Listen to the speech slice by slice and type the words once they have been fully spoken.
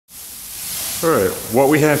Alright, what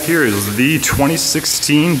we have here is the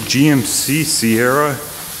 2016 GMC Sierra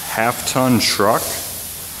half-ton truck.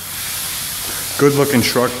 Good looking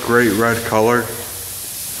truck, great red color.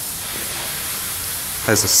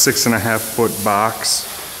 Has a 6.5 foot box.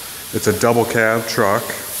 It's a double cab truck.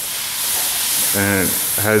 And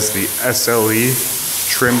it has the SLE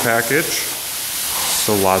trim package.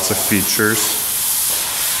 So lots of features.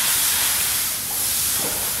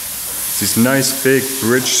 These nice big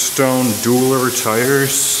Bridgestone dual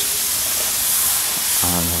tires,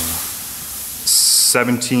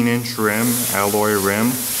 17-inch rim, alloy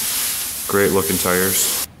rim, great looking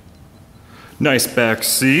tires. Nice back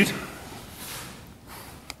seat,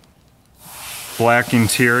 black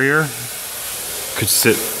interior, could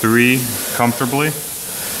sit 3 comfortably.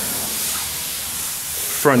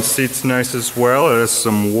 Front seat's nice as well, it has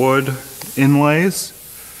some wood inlays.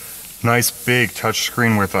 Nice big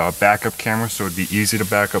touchscreen with a backup camera, so it'd be easy to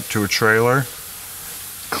back up to a trailer.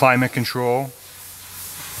 Climate control,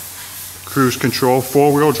 cruise control,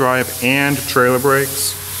 4-wheel drive, and trailer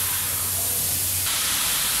brakes.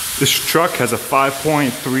 This truck has a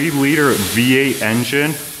 5.3 liter V8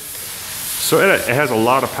 engine, so it has a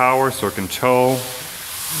lot of power, so it can tow,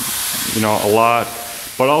 a lot,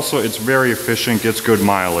 but also it's very efficient, gets good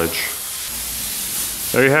mileage.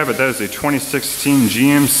 There you have it. That is a 2016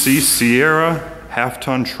 GMC Sierra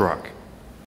half-ton truck.